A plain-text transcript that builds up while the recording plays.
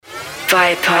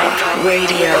Viper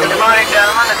Radio. Good morning,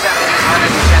 gentlemen. The temperature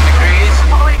is 110 degrees.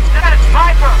 Holy shit, it's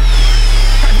Viper!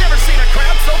 I've never seen a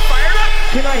crowd so fired up!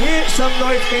 Can I hear some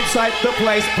noise inside the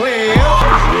place, please?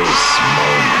 This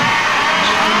moment.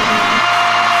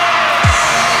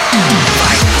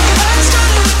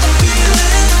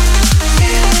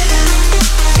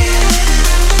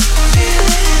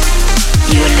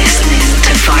 You are listening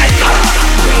to Viper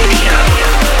Radio.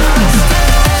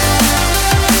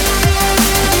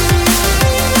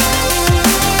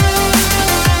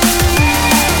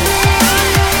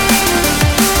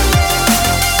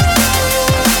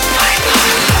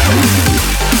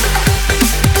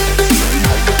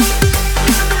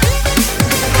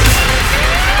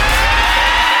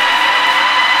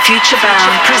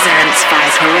 Futurebound presents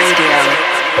Viper Radio.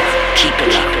 Keep it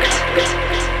locked.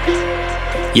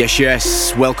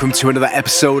 Yes, welcome to another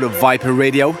episode of Viper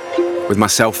Radio with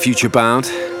myself, Futurebound,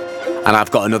 and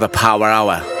I've got another power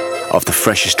hour of the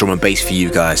freshest drum and bass for you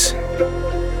guys.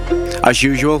 As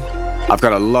usual, I've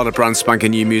got a lot of brand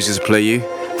spanking new music to play you,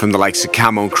 from the likes of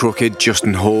Camo and Crooked,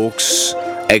 Justin Hawkes,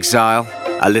 Exile,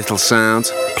 A Little Sound,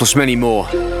 plus many more.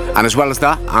 And as well as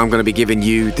that, I'm going to be giving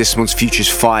you this month's Futures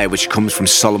Fire, which comes from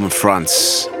Solomon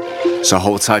France. So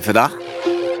hold tight for that.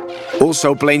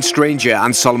 Also, Blaine Stranger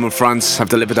and Solomon France have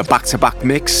delivered a back-to-back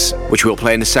mix, which we'll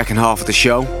play in the second half of the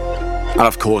show. And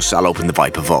of course, I'll open the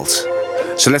Viper Vault.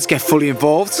 So let's get fully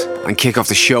involved and kick off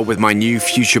the show with my new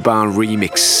Futurebound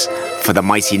remix for the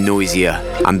mighty Noisia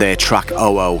and their track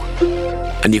OO.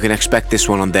 And you can expect this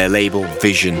one on their label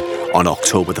Vision on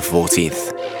October the 14th.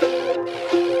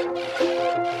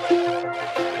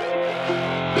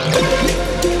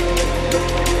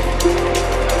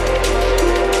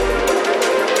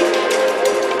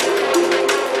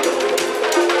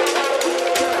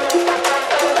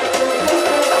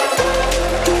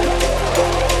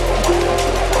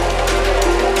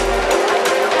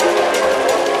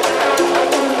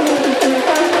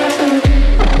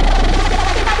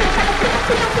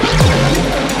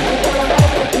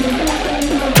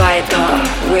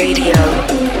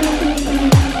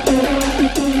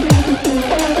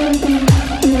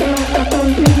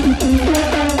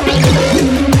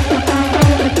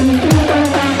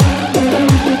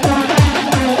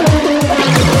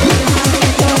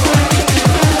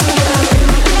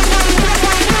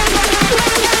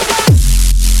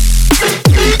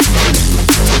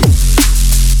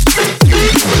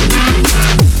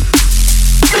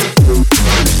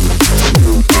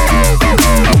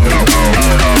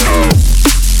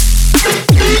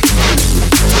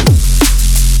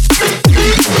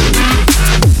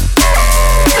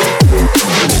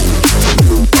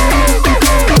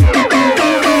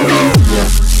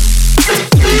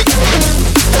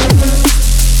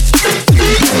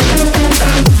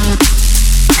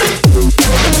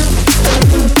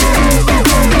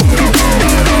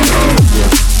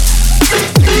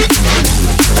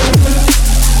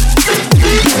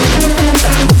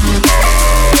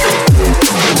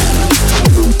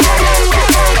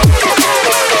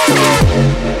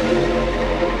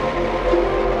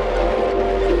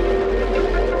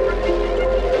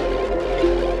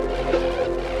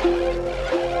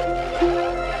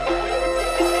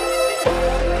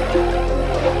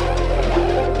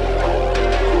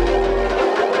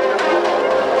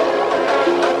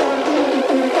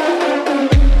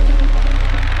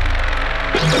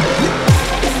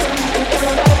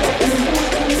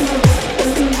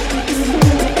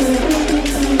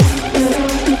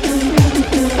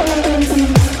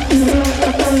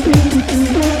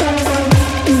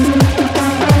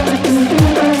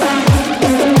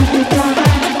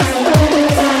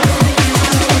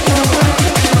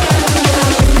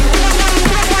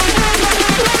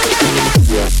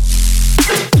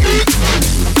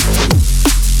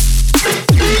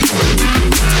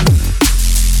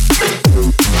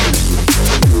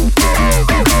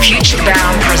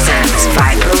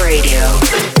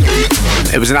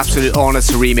 It was an absolute honour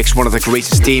to remix one of the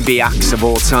greatest D&B acts of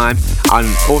all time, and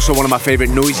also one of my favourite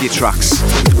Noisia tracks,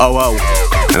 OO,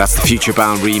 and that's the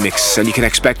Futurebound remix, and you can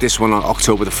expect this one on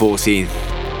October the 14th.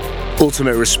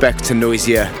 Ultimate respect to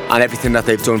Noisia and everything that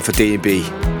they've done for D&B.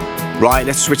 Right,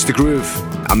 let's switch the groove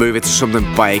and move it to something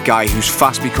by a guy who's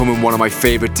fast becoming one of my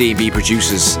favourite D&B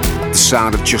producers, the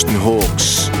sound of Justin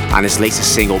Hawkes, and his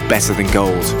latest single, Better Than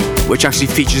Gold, which actually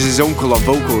features his uncle on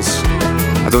vocals.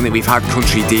 I don't think we've had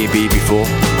country D&B before,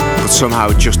 but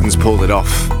somehow Justin's pulled it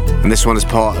off. And this one is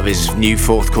part of his new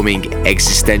forthcoming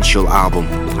Existential album.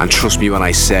 And trust me when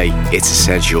I say, it's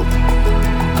essential.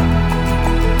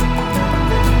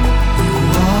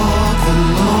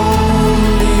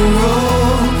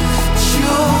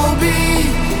 You'll be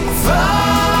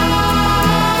fine.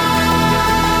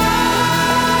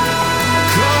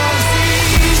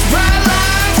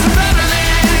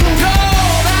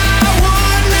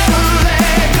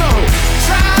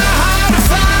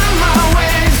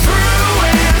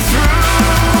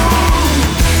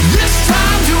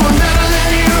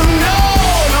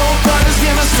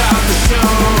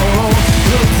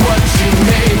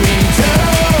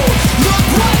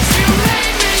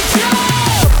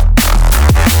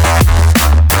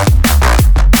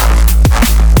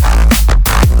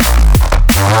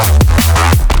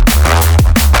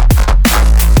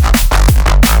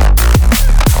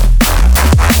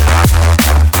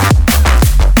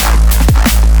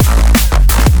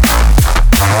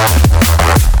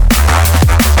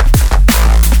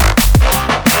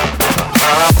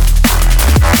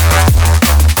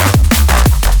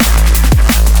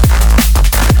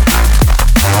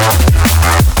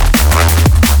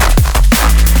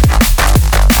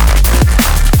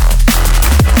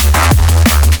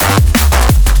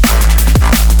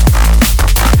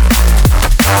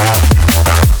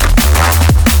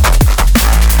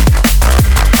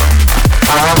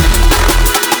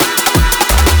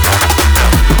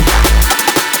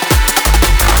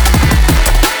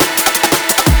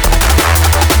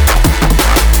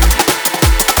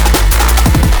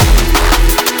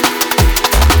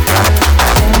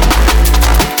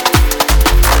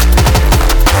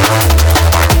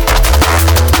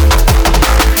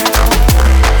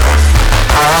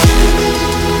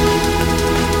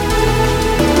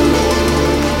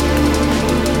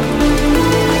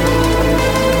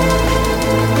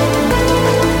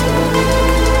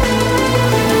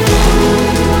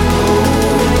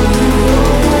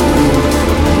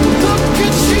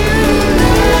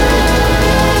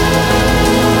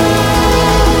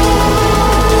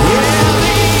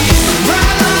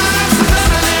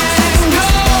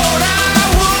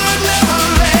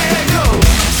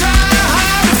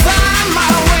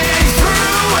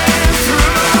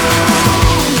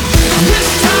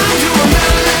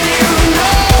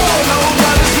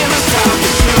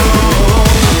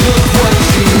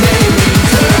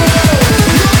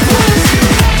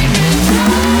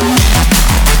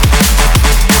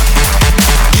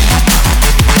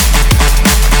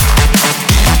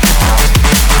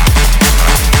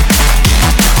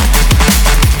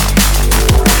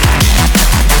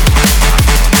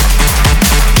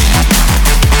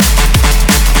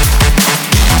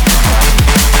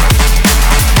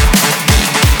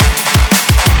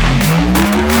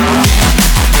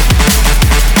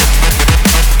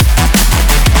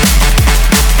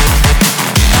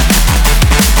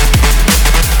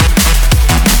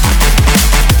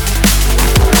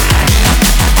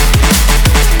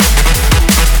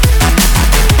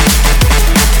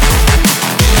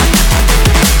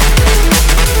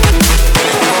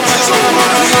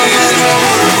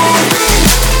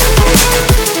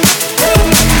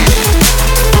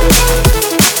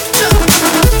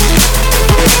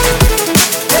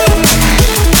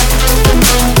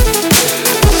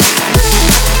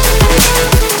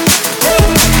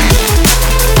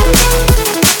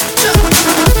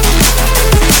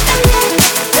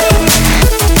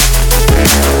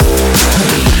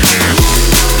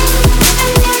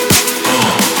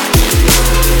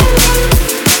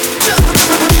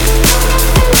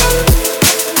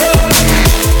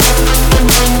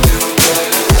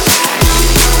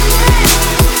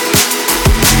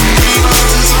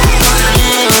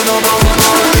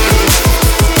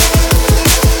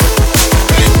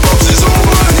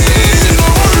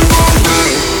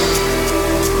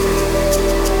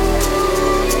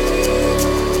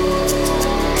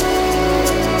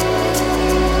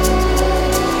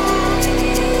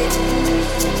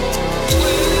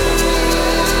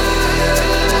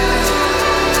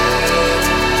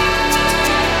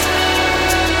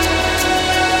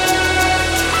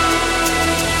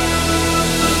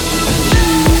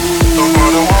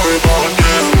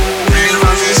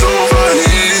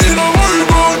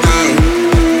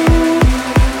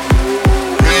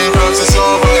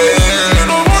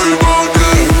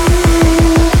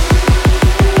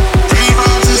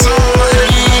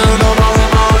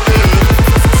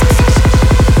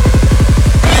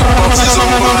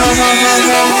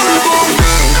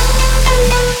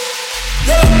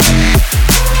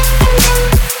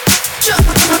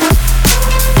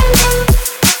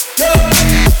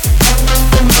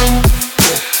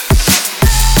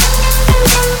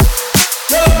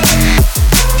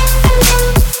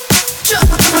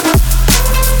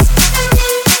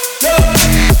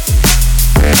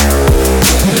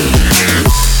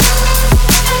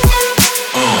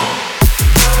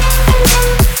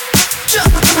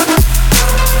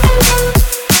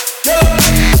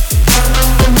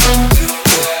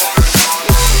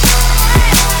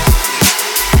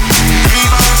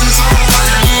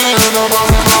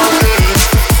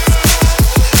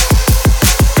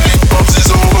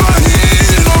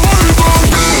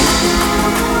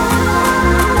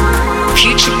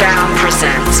 Bound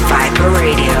presents Viper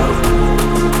Radio.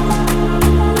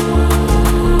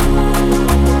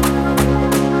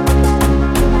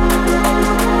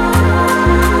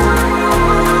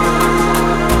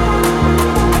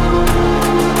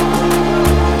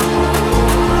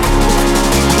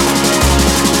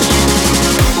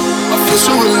 So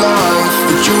alive,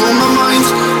 with you on my mind.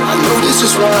 I know this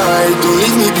is right, don't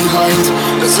leave me behind.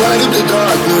 Let's light up the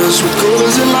darkness with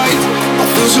colors and light. I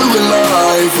feel so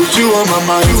alive, with you on my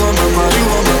mind. You on my mind, you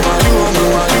on my mind, you on my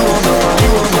mind, you on my mind, you on my mind,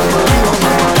 you on my mind, you on my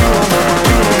mind.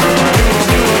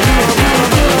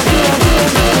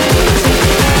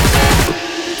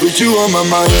 With you on my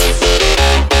mind.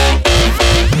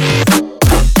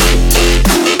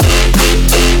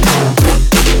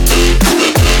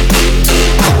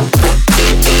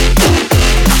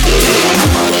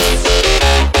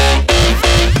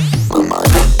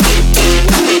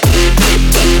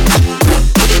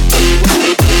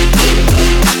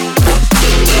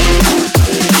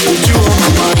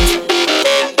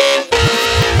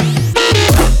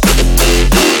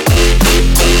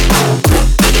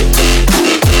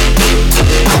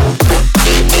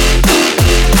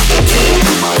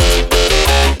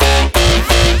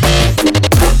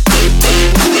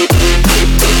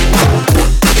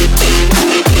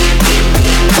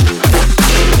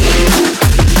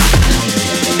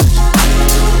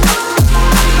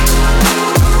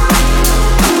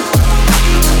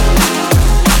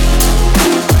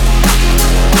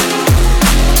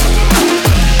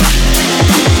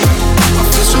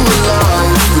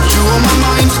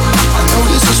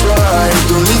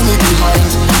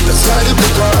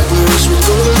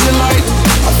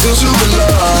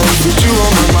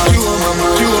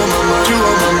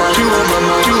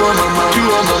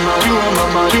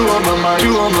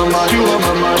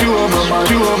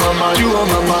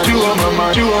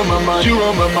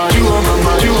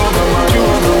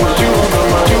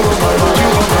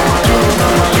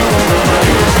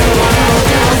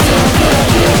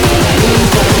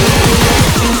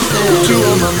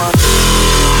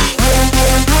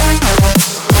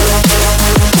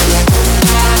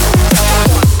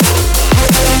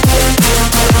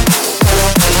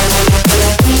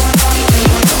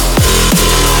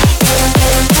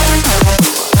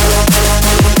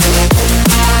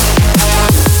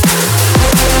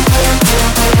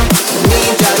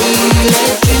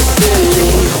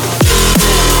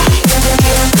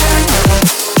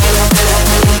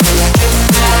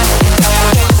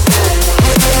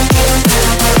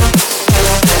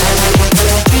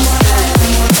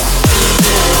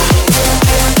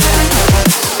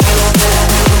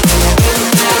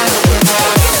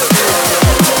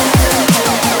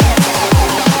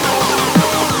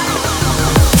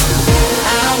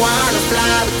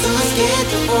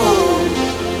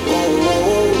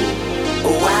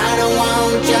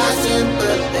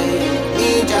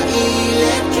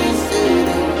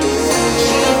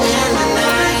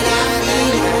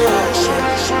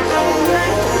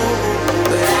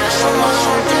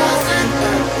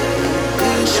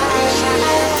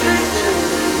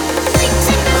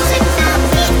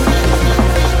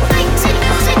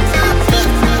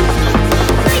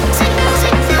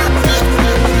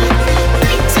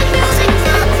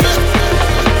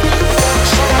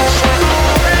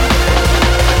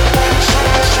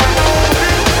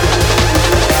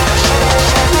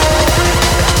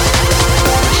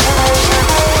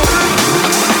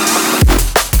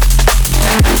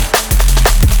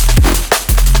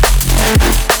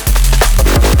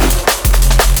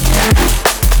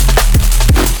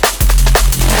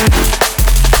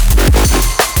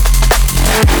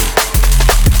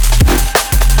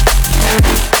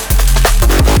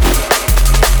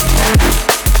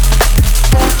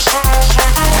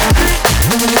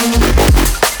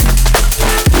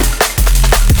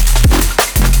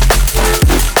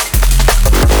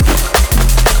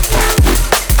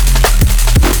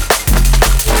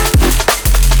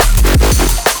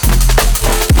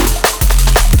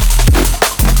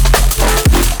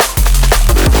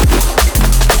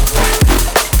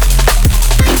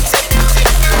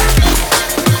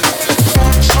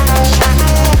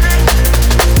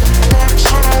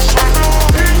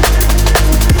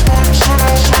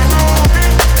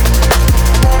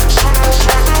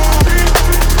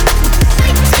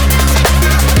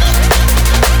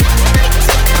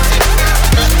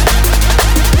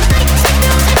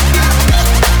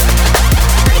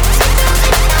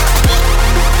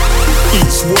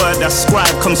 word I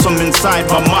scribe comes from inside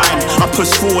my mind. I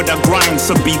push forward, I grind,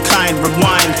 so be kind,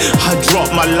 rewind. I drop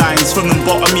my lines from the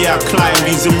bottom, yeah I climb,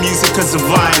 using music as a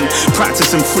vine.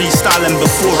 Practicing freestyling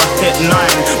before I hit 9.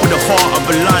 With the heart of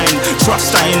a lion,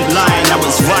 trust I ain't lying. Now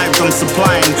it's vibes I'm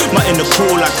supplying, my inner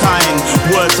core like iron.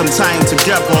 Words I'm tying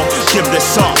together, give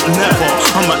this up, never.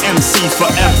 I'm an MC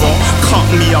forever. Cut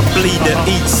me, I bleed it,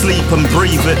 eat, sleep and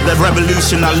breathe it. The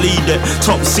revolution I lead it,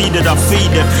 top seeded I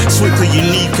feed it. Strictly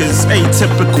unique as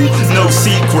atypical, no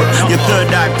secret. Your third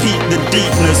eye peak the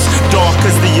deepness, dark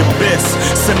as the abyss.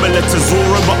 Similar to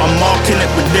Zora but I'm marking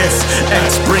it with this.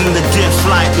 X bring the gift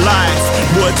like life.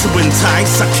 Word to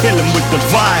entice, I kill him with the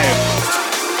vibe.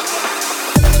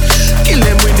 Kill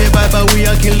them with the vibe, but we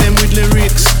are kill them with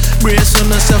lyrics. Brace on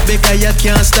yourself because you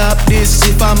can't stop this.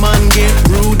 If a man get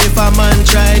rude, if a man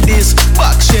try this,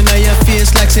 boxing on your face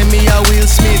like say me a Will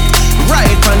Smith.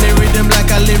 Right on the rhythm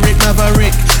like a lyric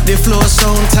maverick. The flow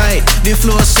sound tight, the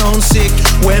flow sound sick.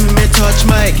 When me touch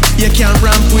mic, you can't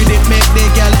ramp with it. Make the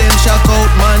gal them shock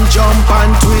out, man, jump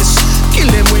and twist. Kill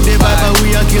them with the vibe, but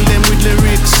we a kill them with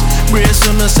lyrics. Brace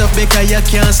on yourself because you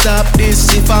can't stop this.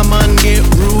 If a man get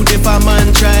rude, if a man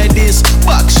try this,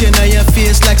 boxing on your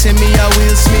face like say me a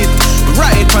Will Smith.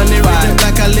 Right on the rhythm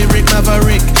like a lyric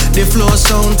maverick. The flow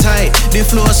sound tight, the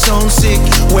flow sound sick.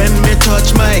 When me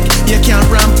touch mic, you can't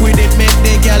ramp with it. Make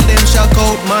the gal them shock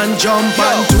out, man, jump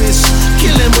and twist.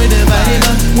 Kill them with the vibe.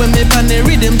 When me pan the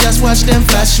rhythm, just watch them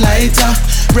flashlighter.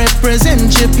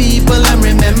 Represent your people and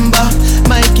remember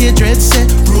Mikey Dread say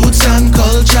roots and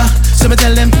culture. So me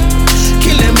tell them,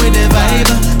 kill them with the vibe.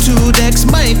 2 decks,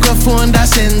 microphone,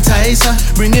 that's enticer.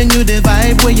 Bringing you the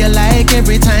vibe where you like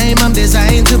every time. I'm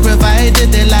designed to provide the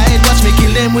delight. Watch me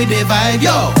kill them with the vibe,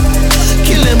 yo.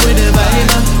 Kill them with the vibe.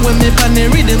 When me pan the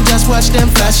rhythm, just watch them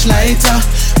flashlighter.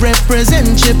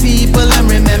 Represent your people and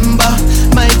remember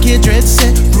Mikey Dread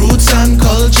say roots and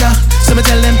culture. So me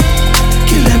tell them,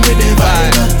 kill them with the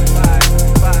vibe.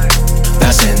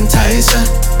 That's enticer.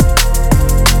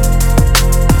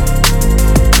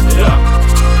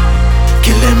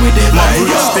 My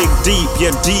roots dig deep,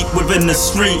 yeah, deep within the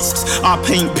streets. I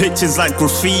paint pictures like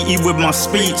graffiti with my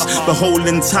speech. The whole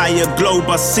entire globe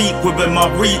I seek within my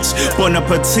reach. Bon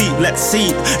appetit, let's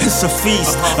eat, it's a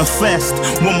feast, a fest.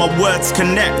 When my words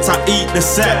connect, I eat the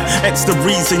set. X the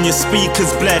reason your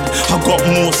speakers bled. I got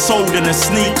more soul than a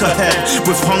sneakerhead.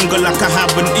 With hunger like I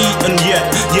haven't eaten yet.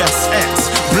 Yes,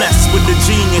 X, blessed with the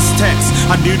genius text.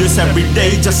 I do this every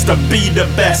day just to be the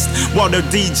best. While the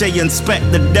DJ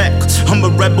inspect the deck, I'm a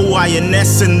rebel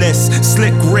INS in this.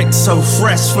 Slick Rick, so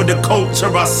fresh for the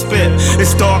culture I spit.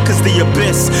 It's dark as the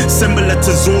abyss, similar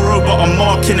to Zorro, but I'm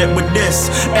marking it with this.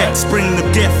 X bring the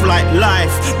gift like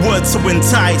life. Words to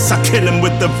entice, I kill him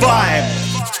with the vibe.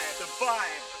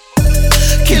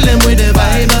 Kill them with the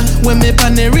vibe. When me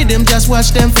pan the rhythm, just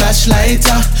watch them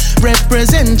flashlighter.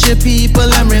 Represent your people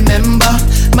and remember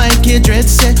Mikey Dread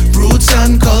say roots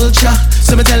and culture.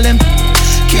 So me tell them,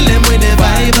 kill them with the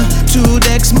vibe. 2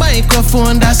 decks,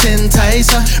 microphone, that's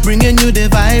enticer. Bringing you the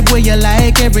vibe where you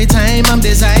like every time. I'm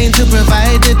designed to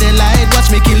provide the delight.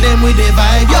 Watch me kill them with the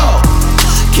vibe, yo.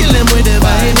 Kill them with the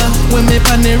vibe. When me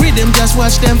pan the rhythm, just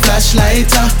watch them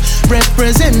flashlighter.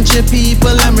 Represent your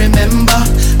people and remember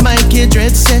Mikey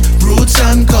Dread say roots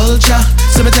and culture.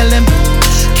 So me tell them,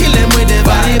 kill them with the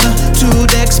vibe.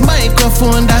 2 decks,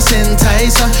 microphone, that's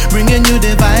enticer. Bringing you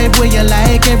the vibe where you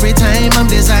like every time. I'm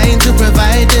designed to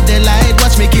provide the delight.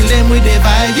 Watch me kill them with the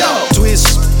vibe, yo. Twist,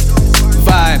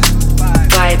 vibe.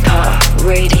 Viper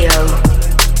Radio.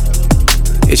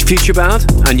 It's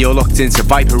Futurebound and you're locked into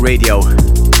Viper Radio.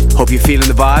 Hope you're feeling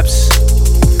the vibes.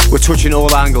 We're touching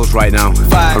all angles right now.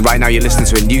 And right now you're listening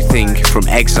to a new thing from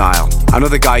Exile,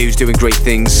 another guy who's doing great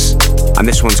things. And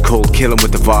this one's called Kill 'Em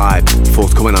With The Vibe,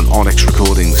 forthcoming on Onyx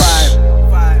Recordings.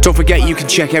 Don't forget you can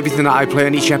check everything that I play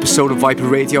on each episode of Viper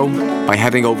Radio by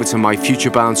heading over to my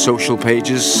Futurebound social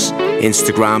pages,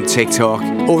 Instagram, TikTok,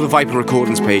 or the Viper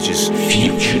Recordings pages.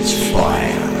 Future's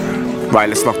Fire. Right,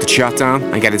 let's lock the chat down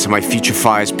and get into my Future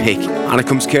Fires pick. And it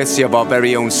comes courtesy of our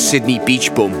very own Sydney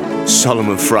beach bum,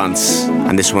 Solomon France.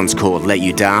 And this one's called Let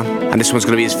You Down. And this one's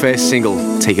going to be his first single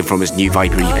taken from his new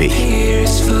Viper EP. Up here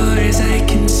as far as I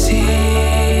can see,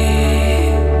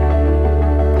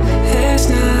 there's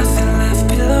nothing left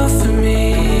below for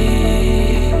me.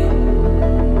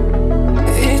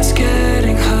 It's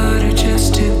getting harder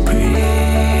just to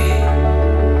breathe.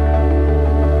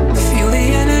 Feel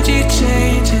the energy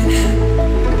changing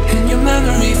and your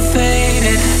memory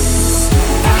fading.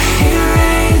 I hear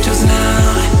angels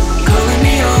now calling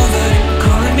me over,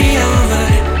 calling me over.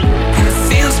 And I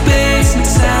feel space and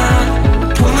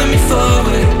sound pulling me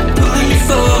forward.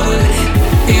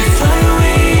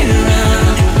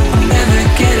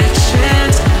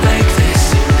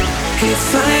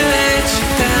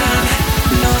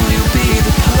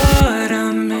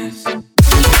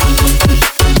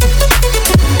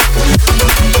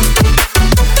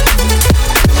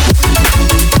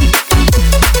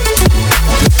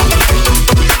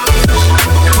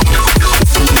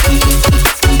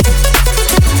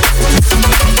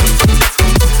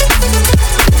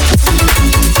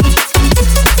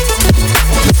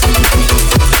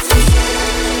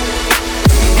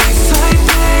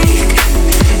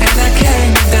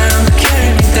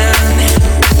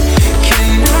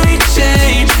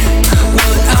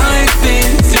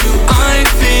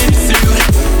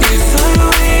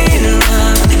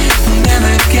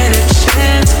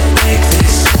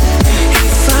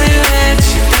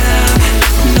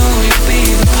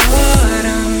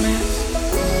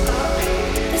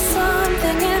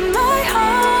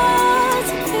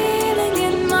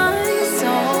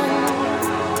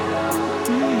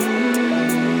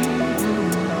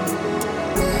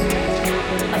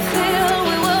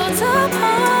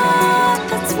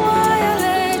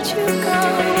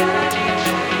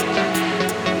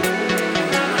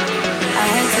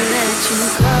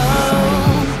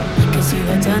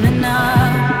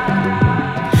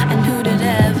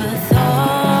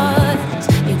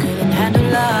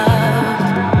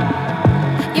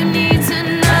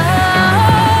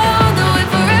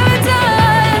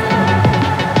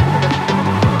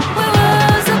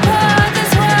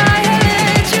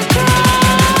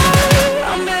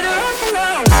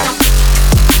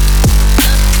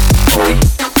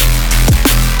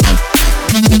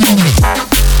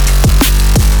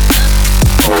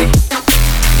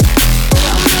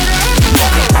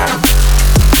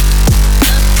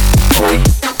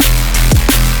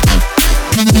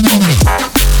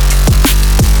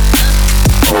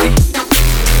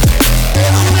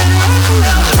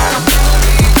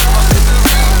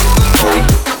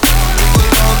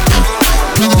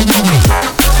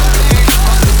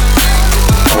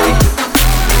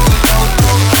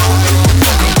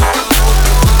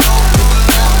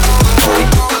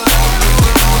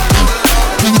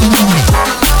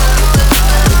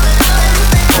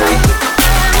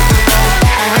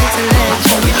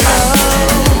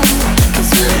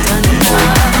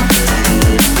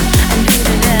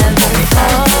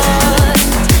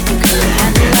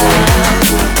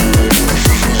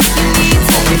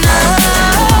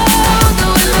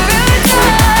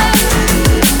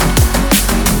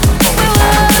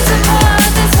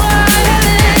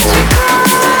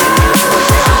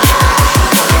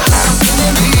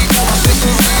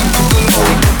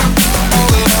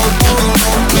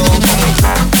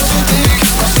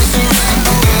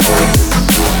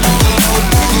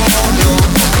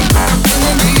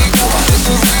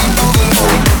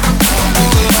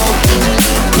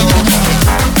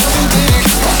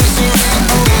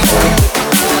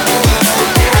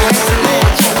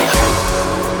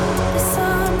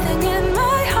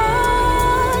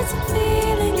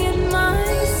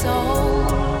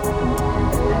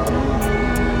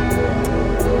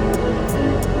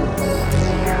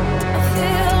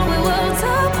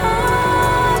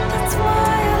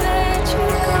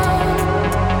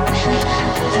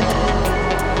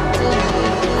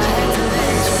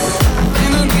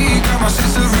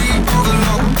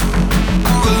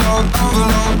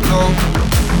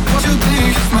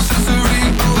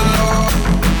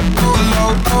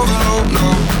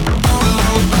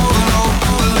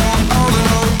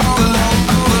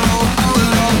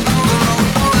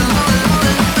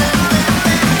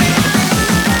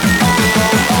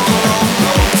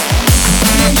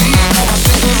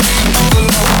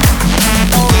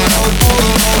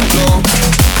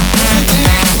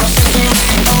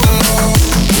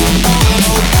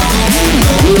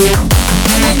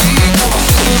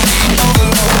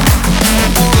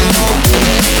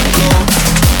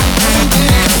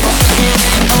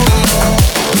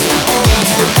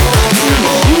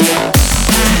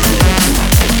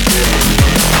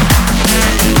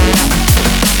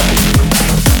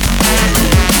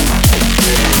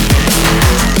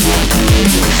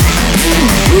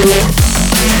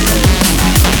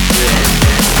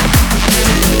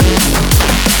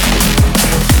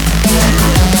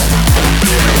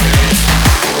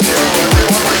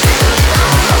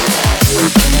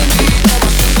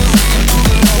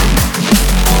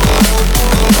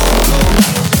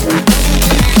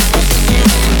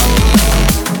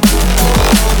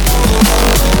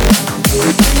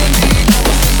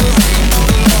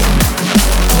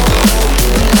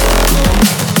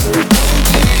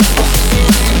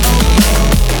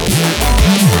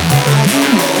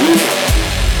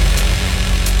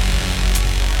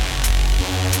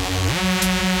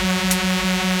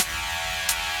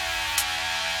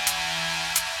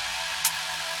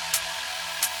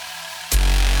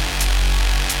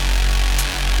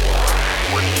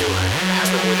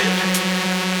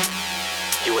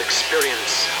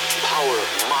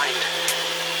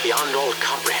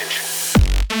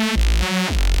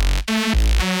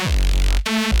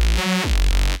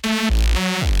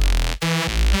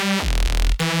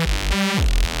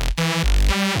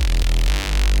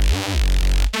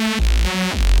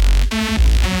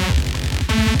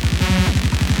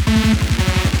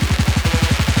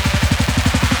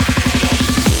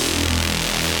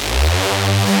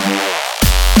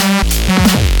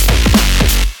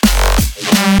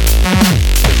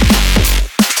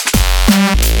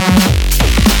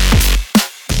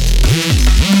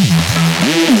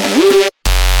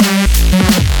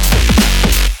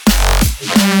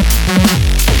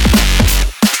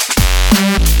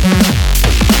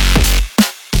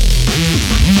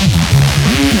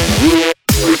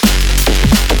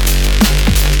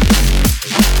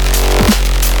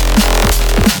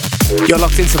 You're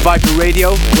locked into Viper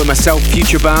Radio with myself,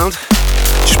 Futurebound.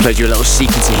 Just Played you a little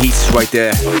Seeking to Heat right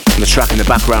there. And the track in the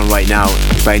background right now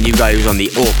is by a new guy who's on the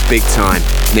up big time.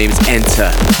 His name is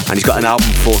Enter, and he's got an album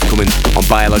forthcoming on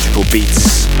Biological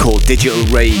Beats called Digital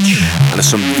Rage, and there's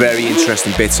some very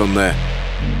interesting bits on there.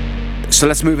 So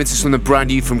let's move into something brand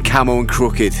new from Camo and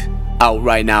Crooked, out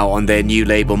right now on their new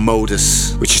label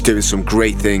Modus, which is doing some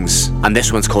great things, and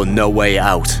this one's called No Way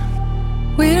Out.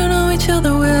 We don't know each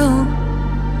other well,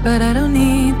 but I don't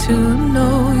need to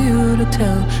know you to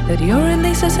tell that you're at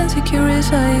least as insecure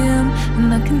as I am.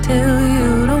 And I can tell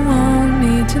you don't want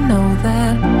me to know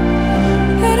that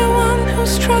you're the one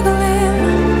who's struggling.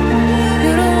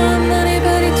 You don't want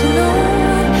anybody to know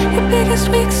your biggest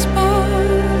weak spot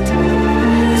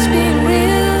is being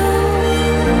real.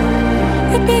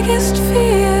 Your biggest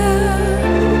fear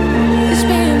is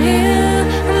being here.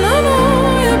 And I know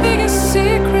your biggest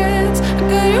secrets. I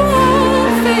got you all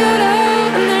figured out.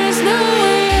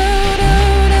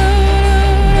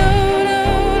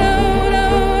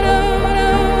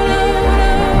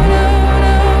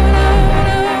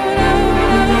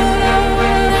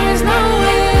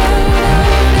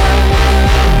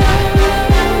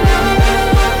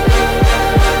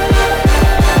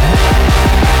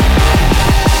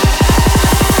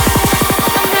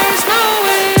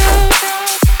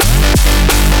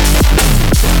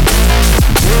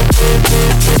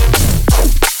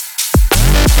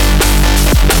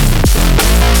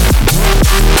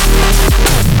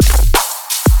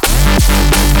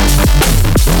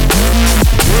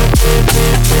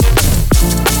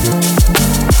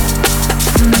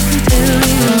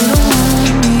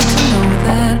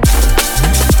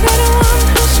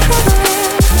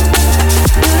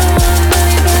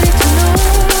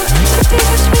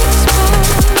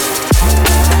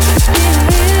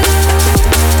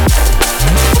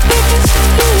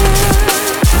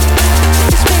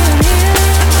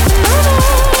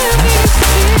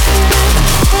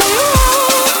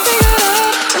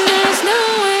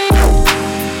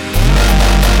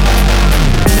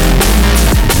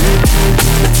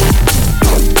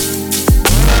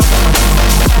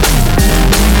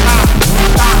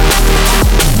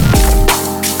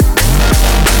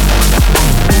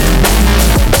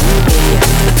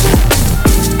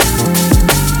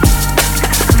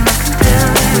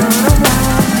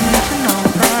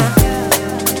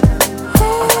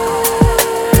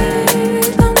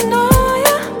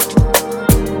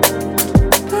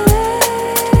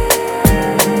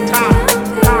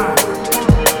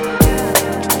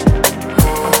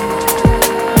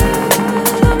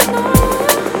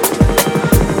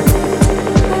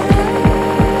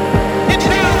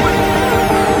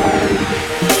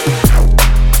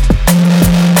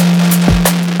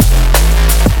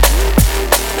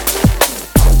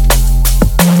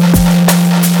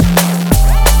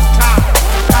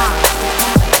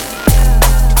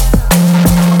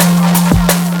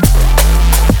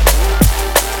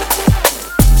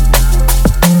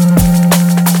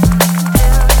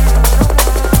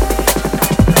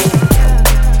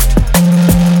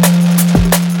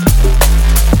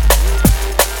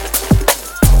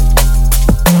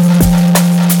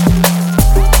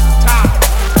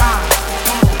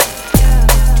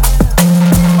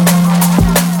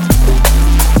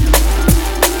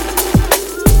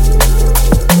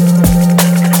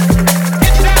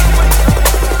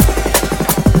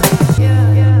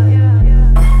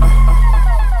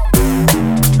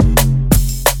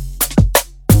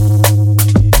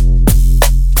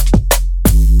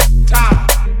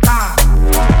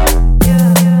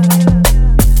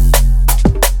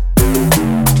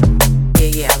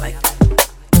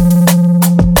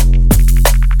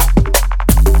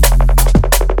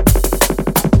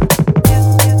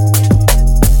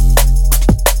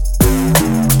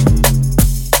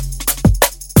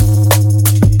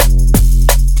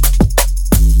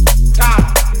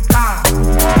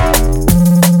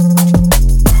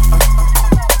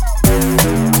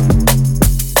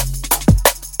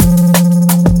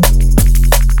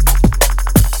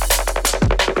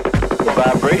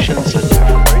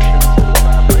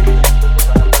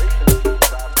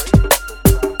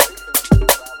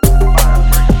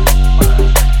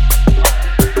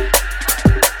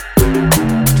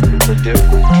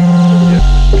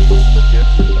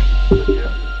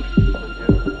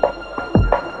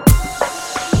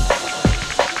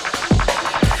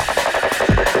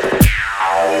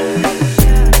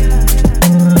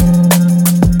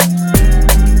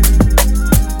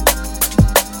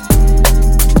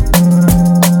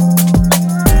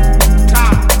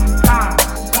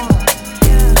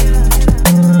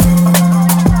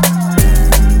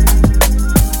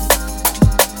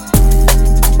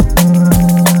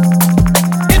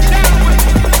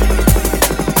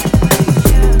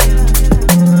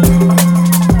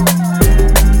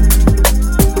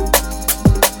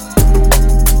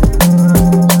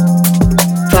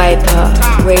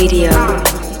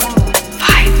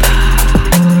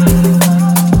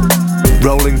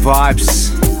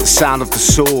 sound of The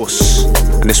Source,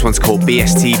 and this one's called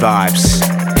BST Vibes.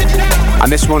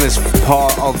 And this one is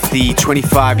part of the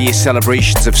 25-year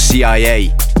celebrations of CIA,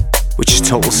 which is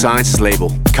Total Science's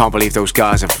label. Can't believe those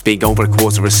guys have been going for a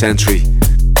quarter of a century.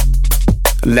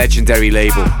 Legendary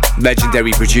label,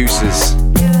 legendary producers,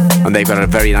 and they've got a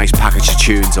very nice package of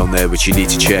tunes on there which you need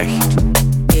to check.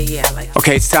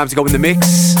 Okay, it's time to go in the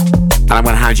mix, and I'm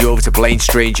going to hand you over to Blaine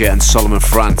Stranger and Solomon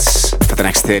France for the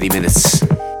next 30 minutes.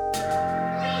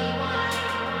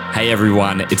 Hey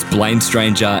everyone, it's Blaine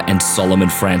Stranger and Solomon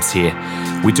France here.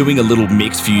 We're doing a little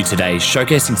mix for you today,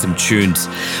 showcasing some tunes.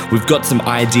 We've got some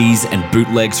IDs and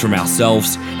bootlegs from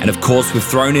ourselves, and of course we've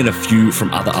thrown in a few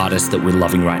from other artists that we're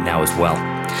loving right now as well.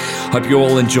 Hope you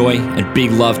all enjoy, and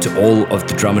big love to all of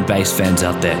the drum and bass fans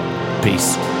out there.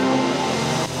 Peace.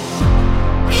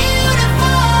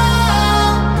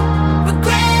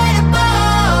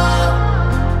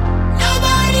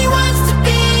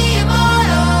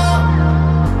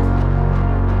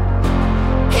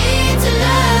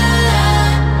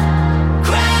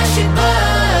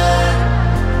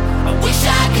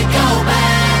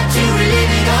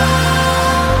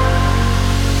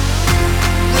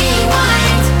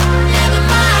 Rewind, never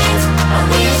mind. I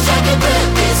wish I could put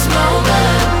this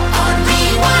moment on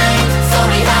rewind.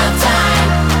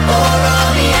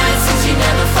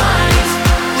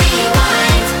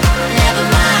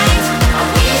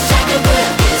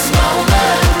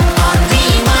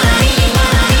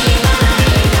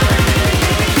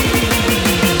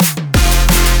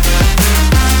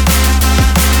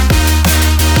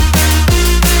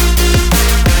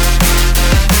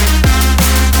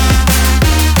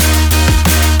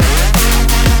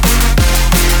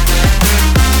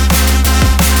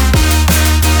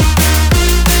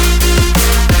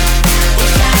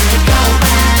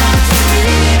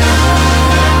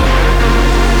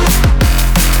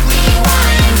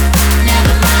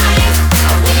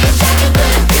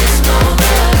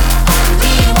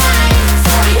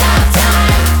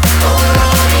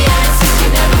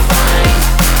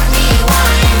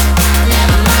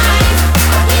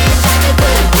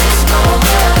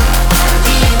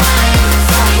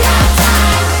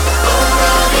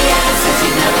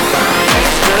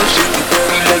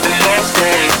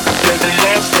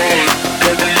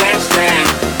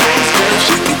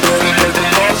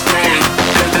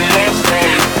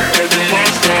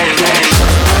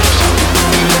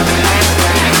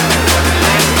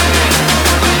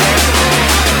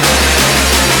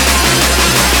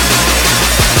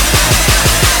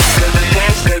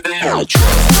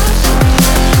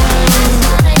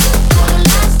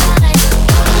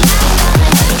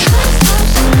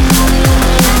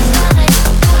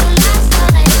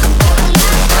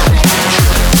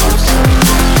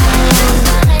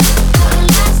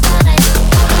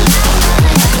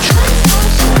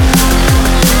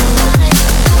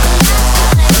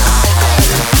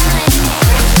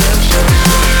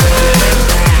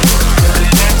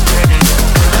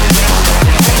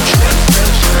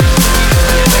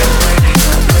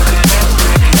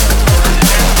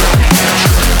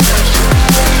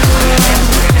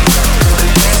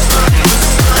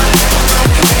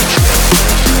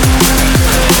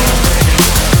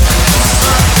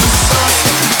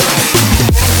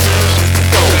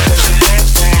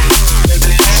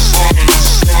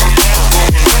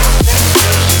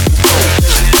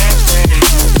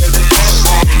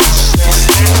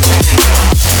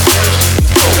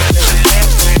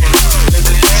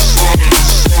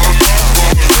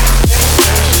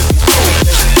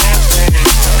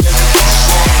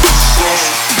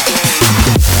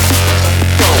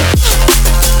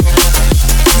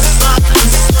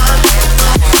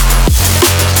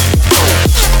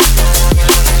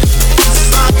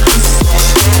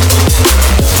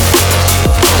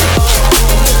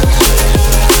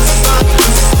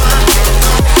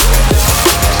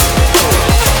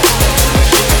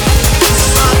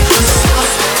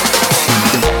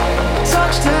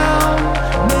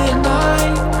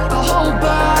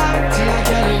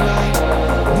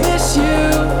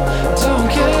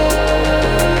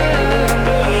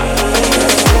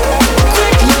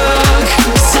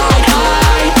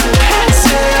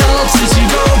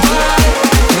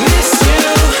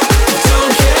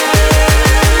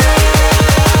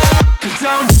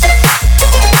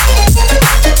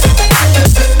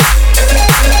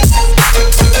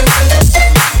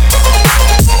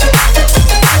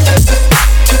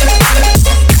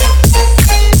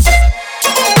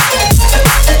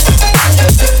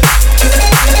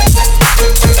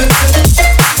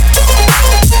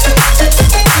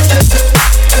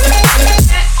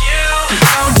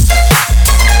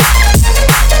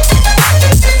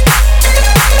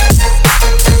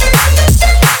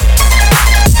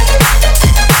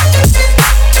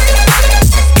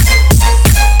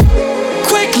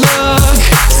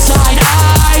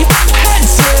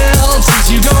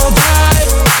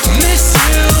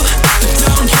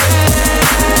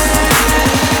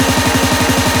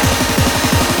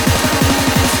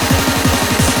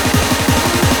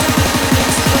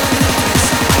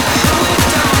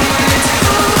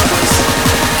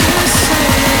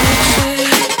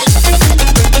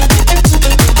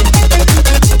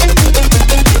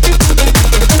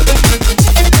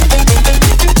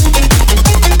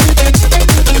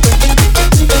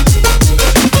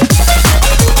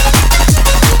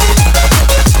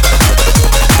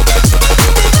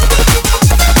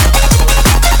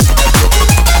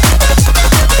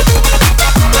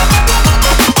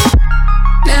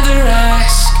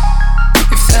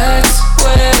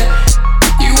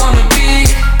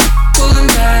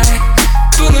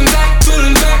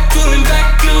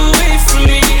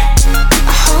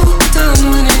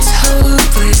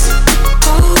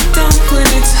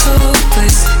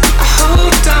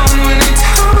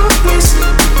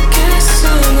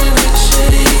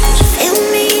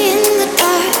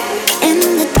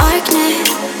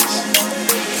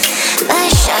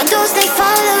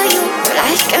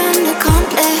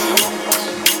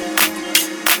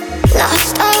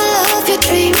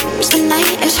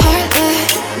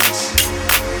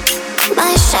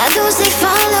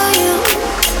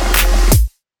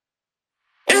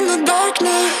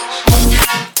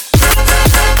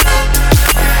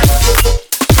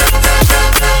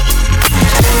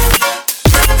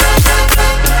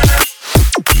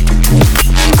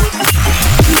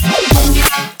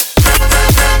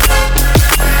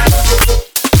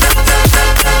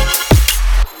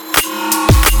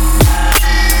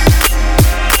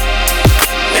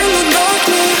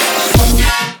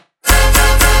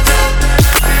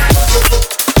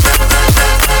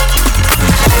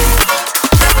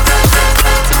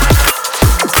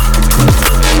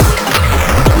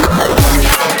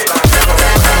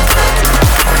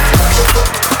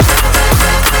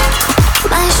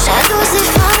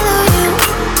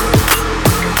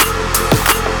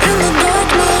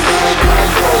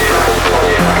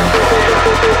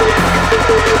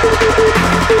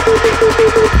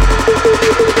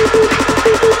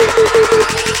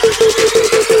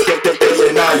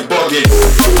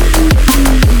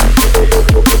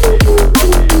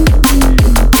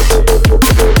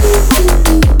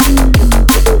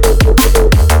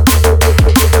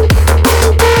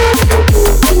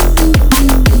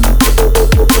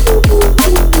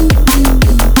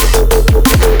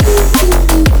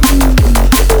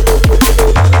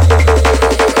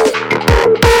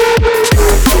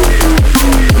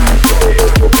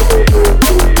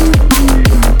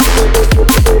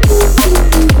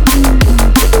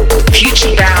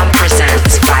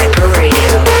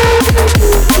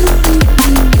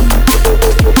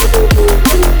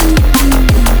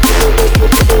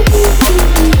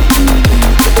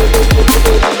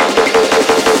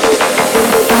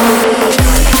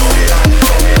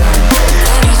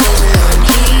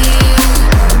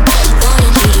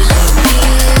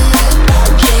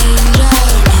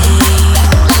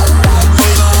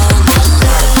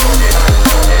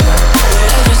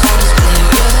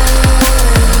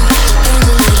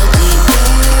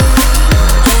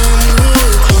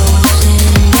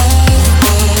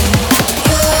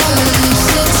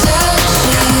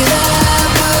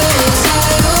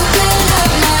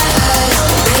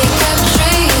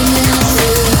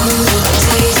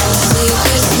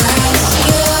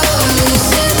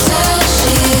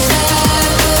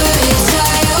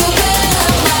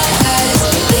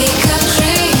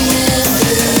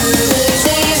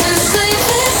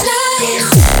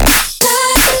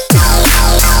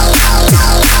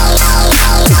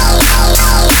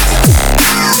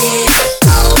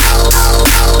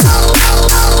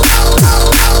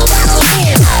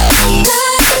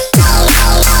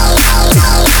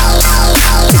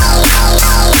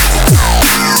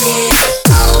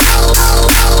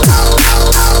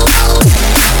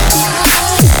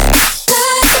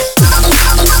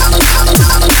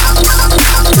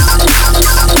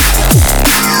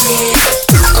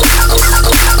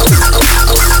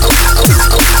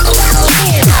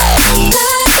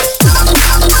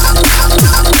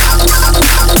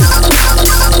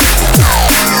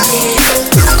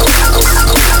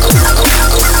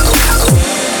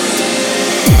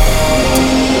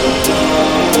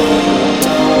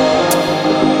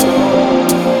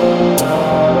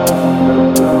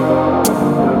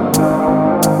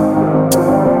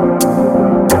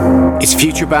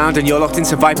 Futurebound, and you're locked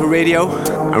into Viper Radio.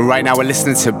 And right now we're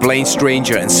listening to Blaine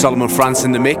Stranger and Solomon France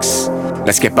in the mix.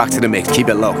 Let's get back to the mix. Keep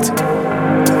it locked.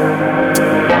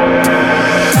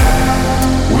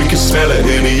 We can smell it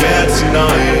in the air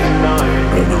tonight.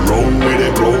 And we roll with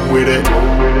it, roll with it.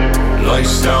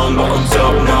 Lights down, bottoms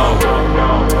up now.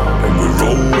 And we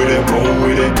roll with it, roll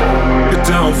with it. Get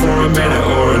down for a minute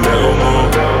or a little more.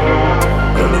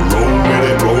 And we roll with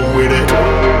it, roll with it.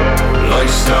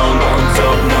 Lights down, bottoms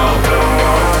up now.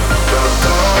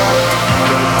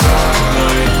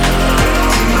 Tonight,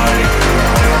 tonight,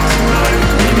 tonight.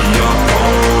 Meet me up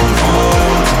home,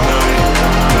 home tonight.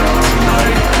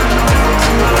 Tonight,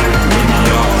 tonight. Meet me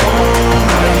up home,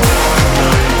 tonight.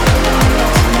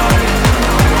 Tonight,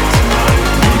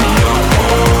 tonight. Meet me up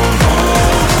home,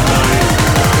 home tonight.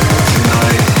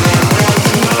 Tonight,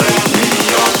 tonight. Meet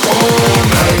me up home,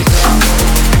 tonight.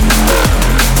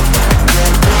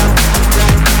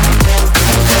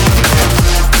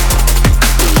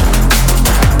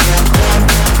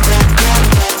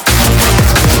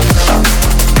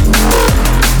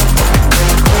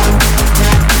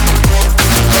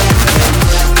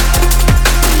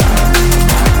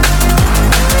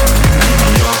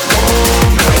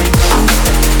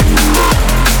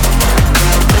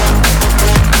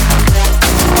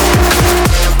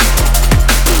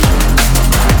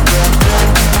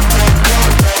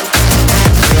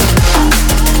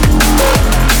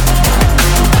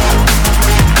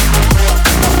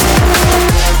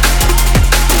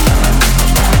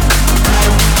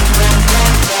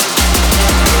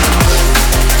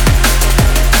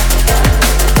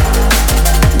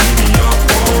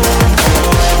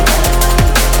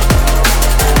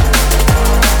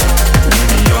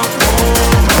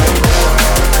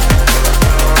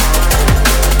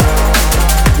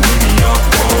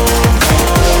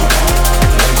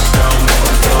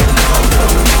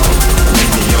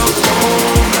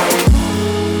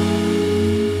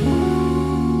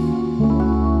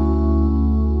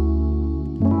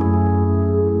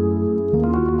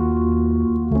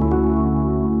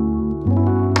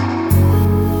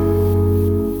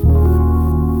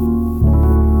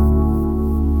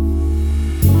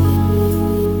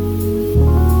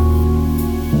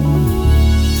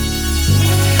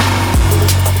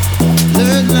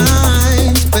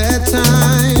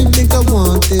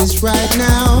 Right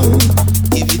now,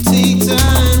 if you take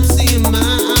time, see in my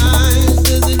eyes,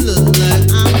 does it look like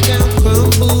I'm down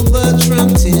crumbled but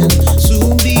trumped in?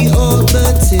 Soon be all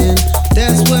but 10.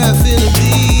 That's where I feel to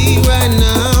be right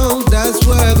now. That's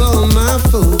where I go my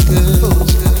focus.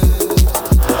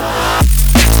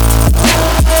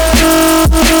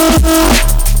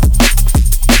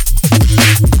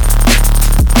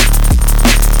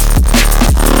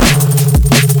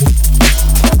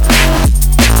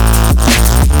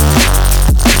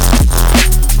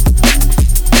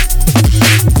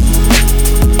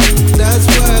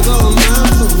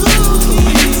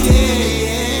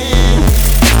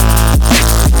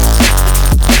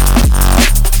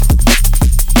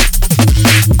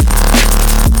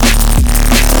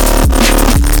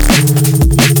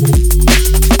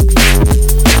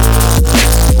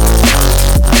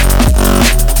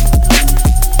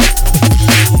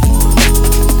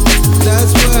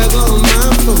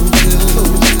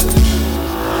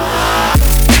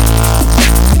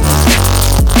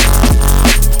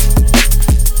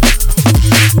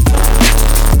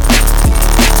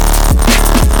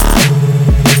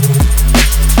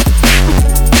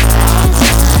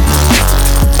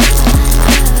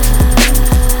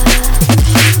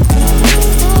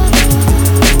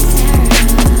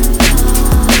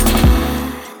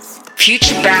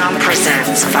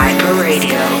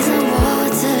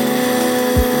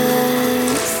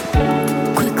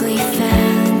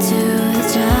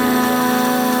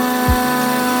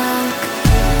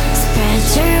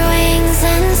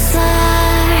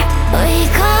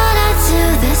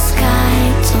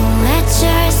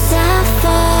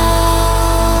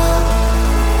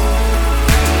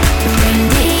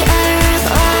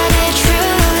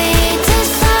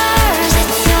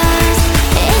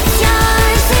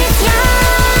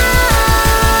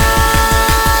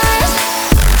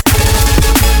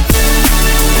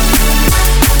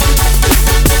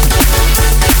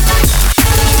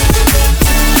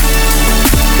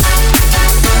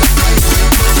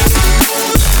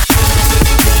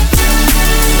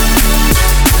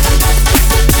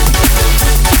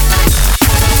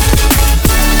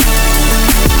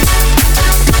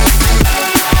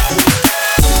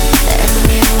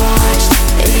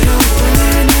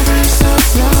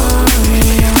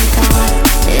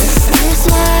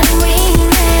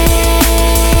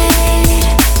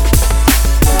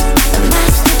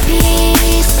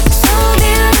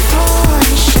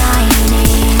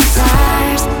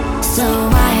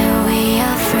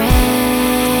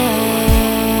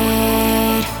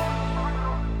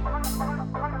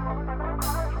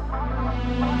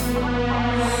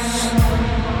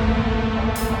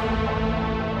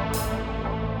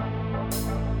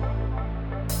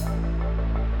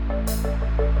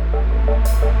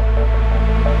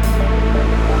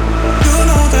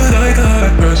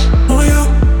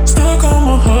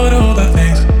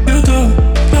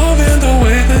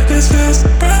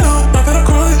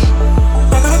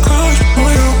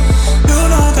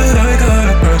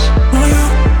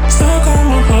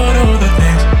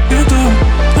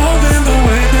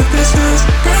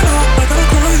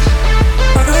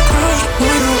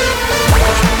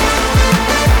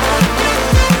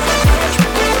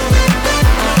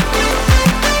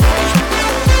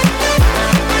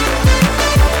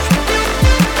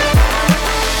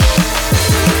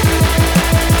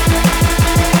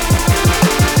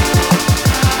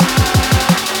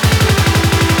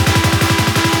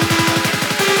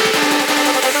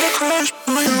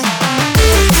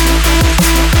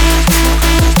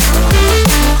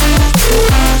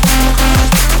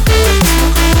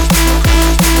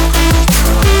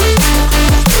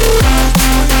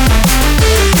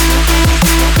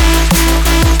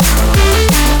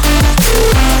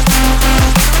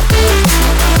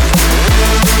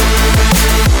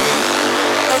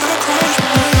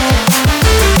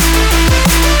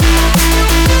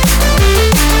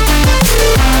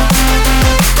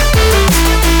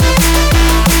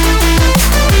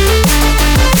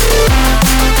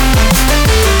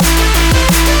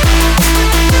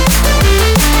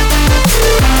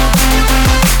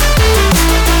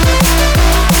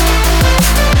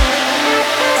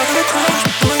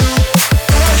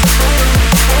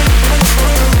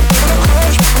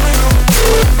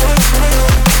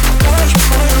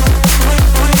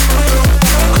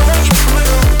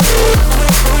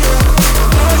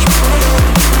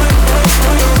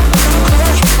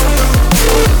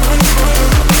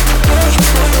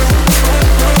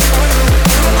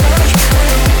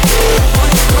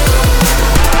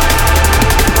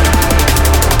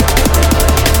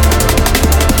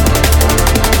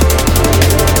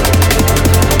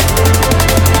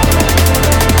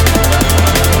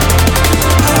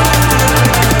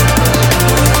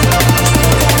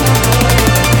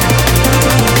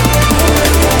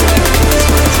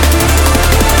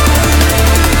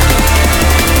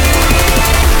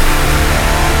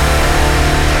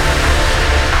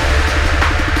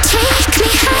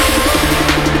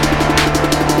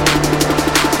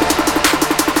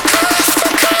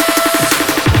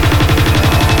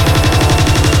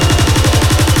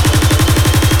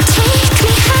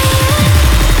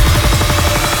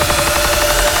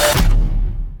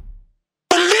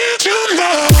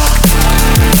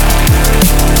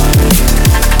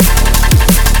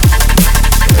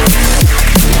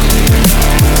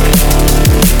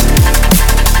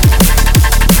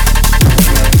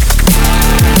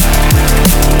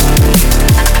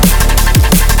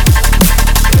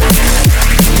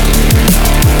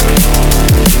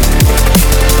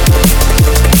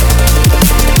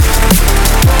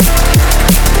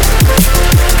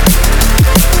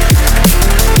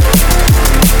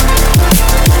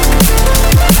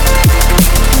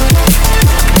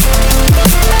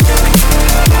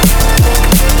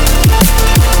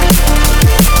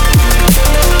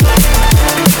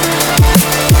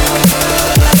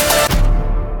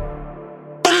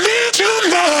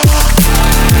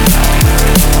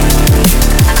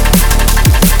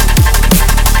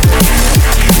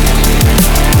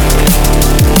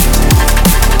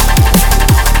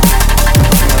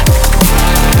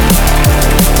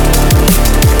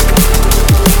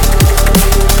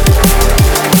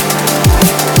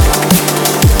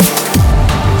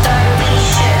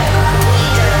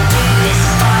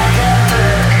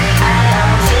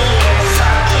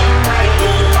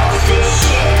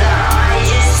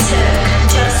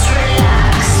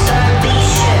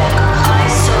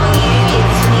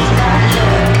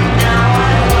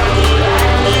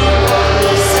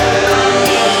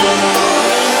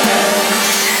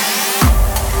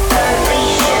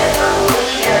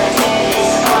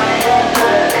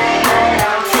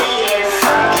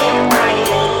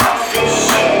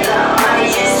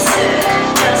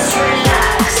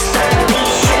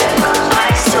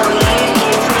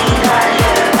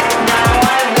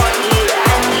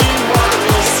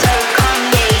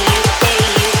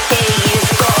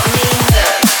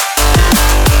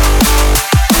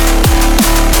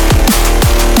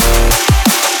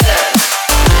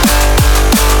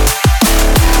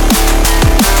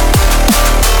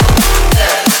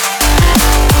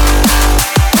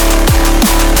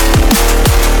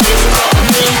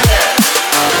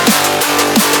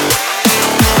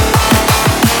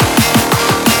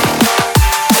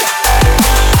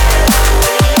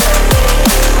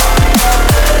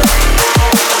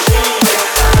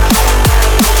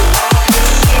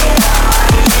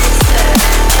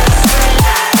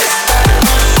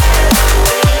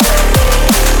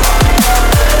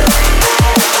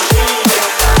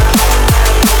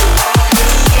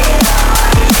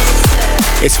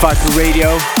 It's Viper Radio,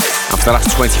 and for the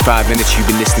last 25 minutes you've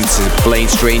been listening to Blaine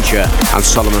Stranger and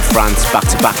Solomon France back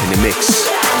to back in the mix.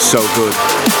 So good.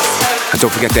 And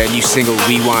don't forget their new single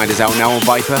Rewind is out now on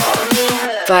Viper.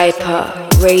 Viper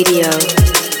Radio.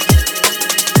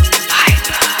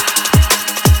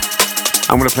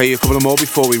 I'm going to play you a couple of more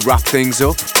before we wrap things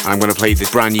up. I'm going to play the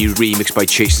brand new remix by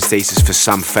Chasing Status for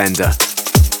Sam Fender.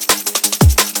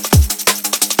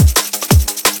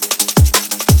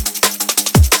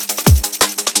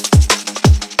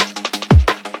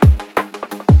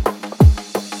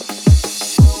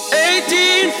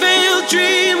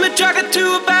 Tracker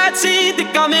to a bad scene,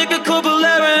 think I'll make a couple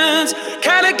errands.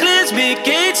 Cataclysmic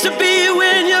gates to be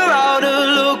when you're out of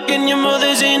luck and your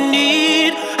mother's in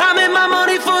need. I made my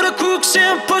money for the crooks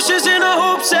and pushers in the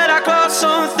hopes that I caught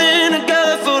something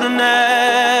together for the night.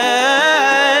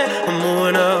 I'm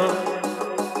moving up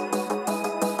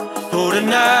for the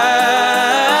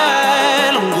night.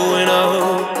 I'm going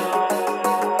up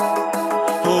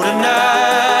for the night.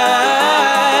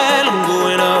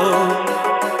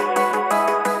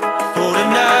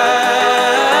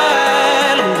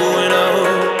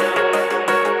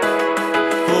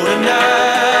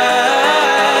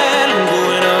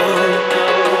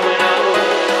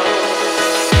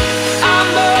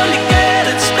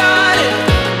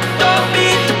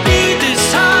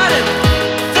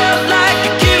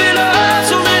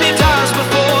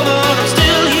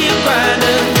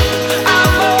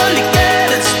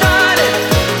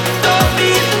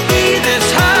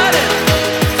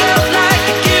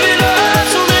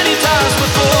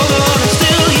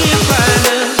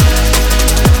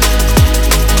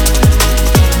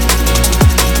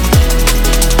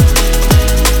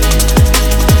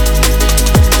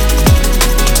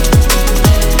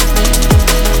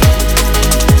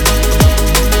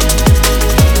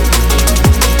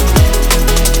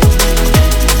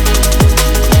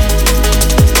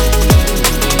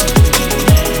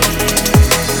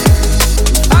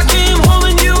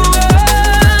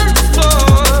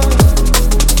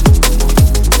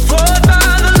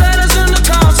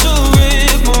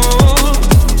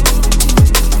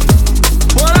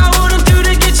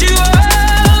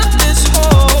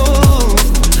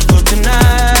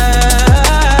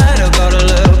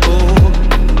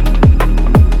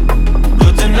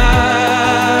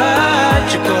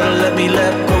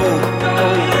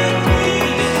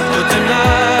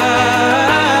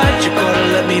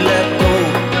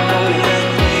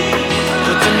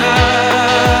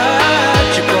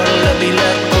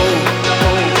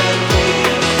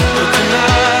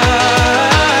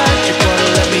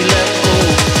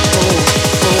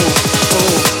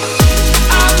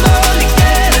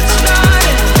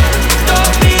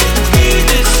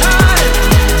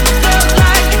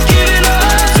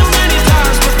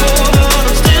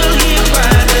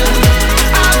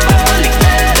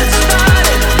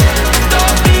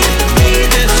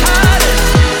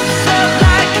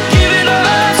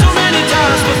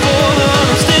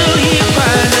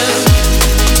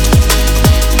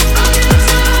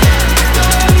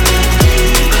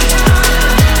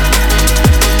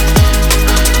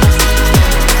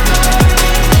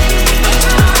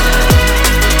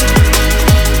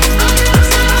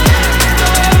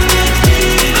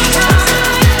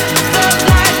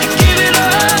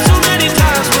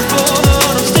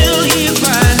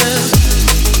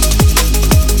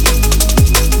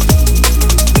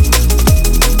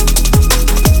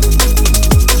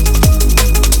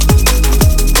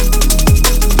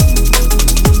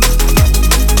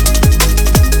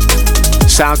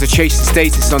 Sounds of Chasing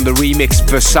Status on the remix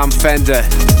for Sam Fender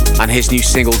and his new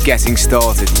single Getting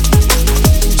Started.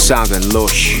 Sounding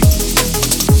lush.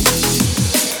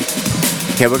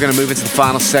 Okay, we're going to move into the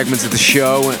final segment of the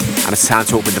show, and it's time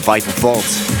to open the Viper Vault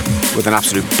with an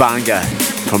absolute banger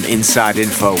from Inside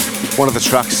Info, one of the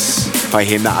tracks by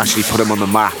him that actually put him on the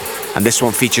map. And this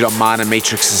one featured on Minor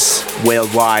Matrix's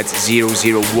Worldwide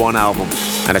 001 album,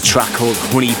 and a track called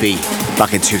Honeybee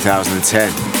back in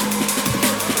 2010.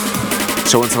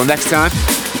 So until next time,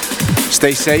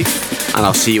 stay safe, and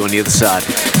I'll see you on the other side.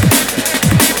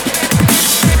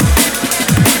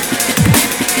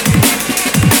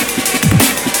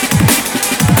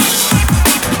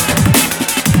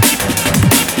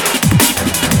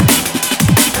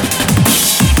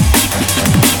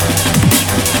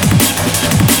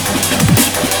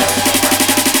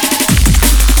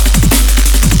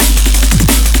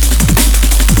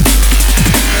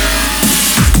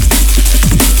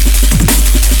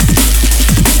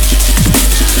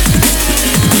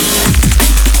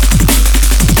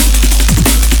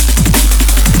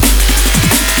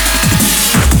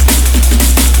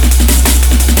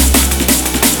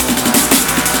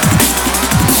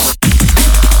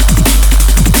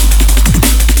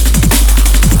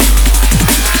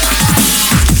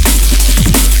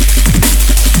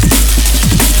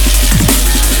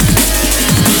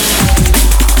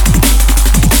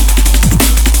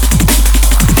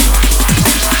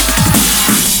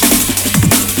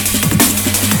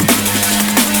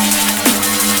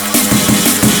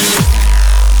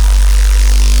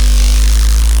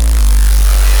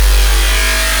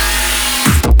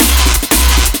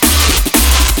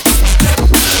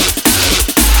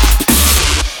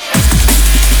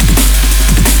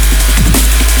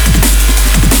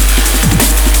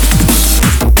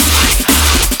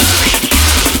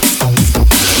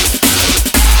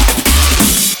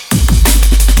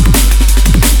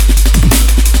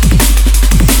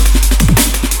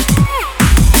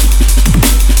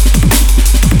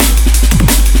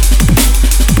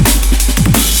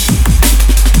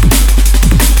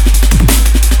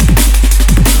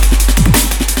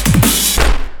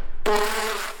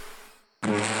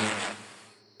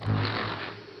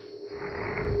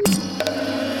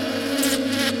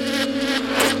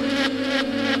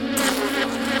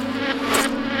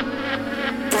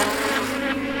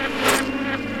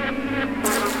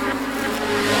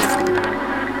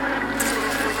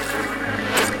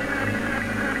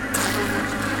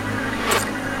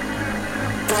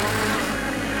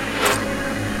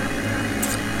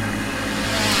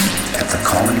 the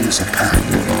colony is attacked,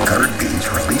 guard bees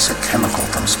release a chemical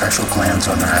from special glands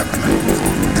on their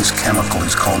abdomen. This chemical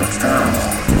is called a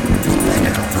pheromone, and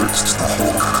it alerts the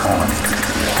whole colony to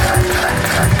the attack.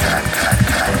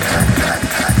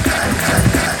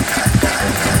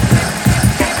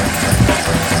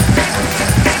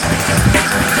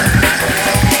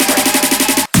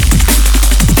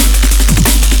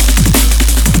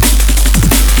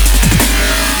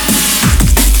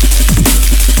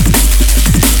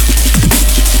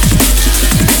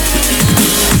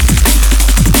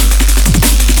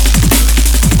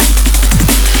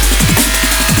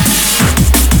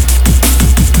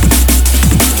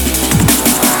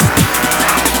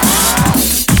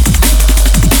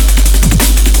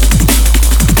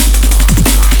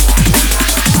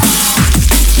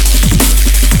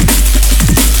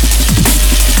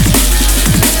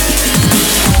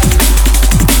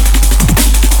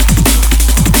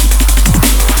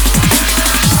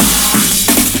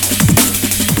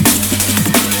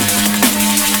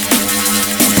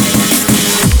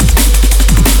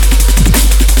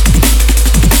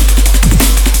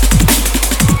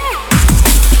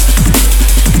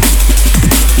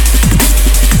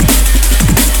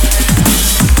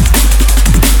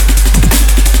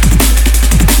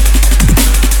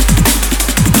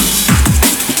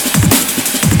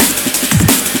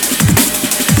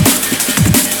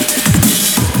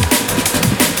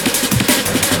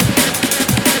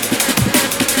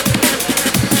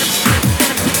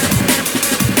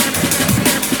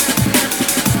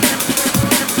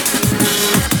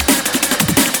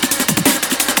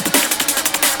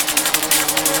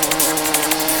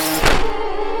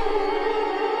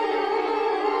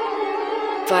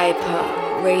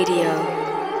 Viper Radio.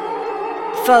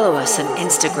 Follow us on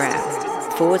Instagram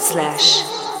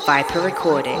 /Viper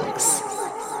Recordings.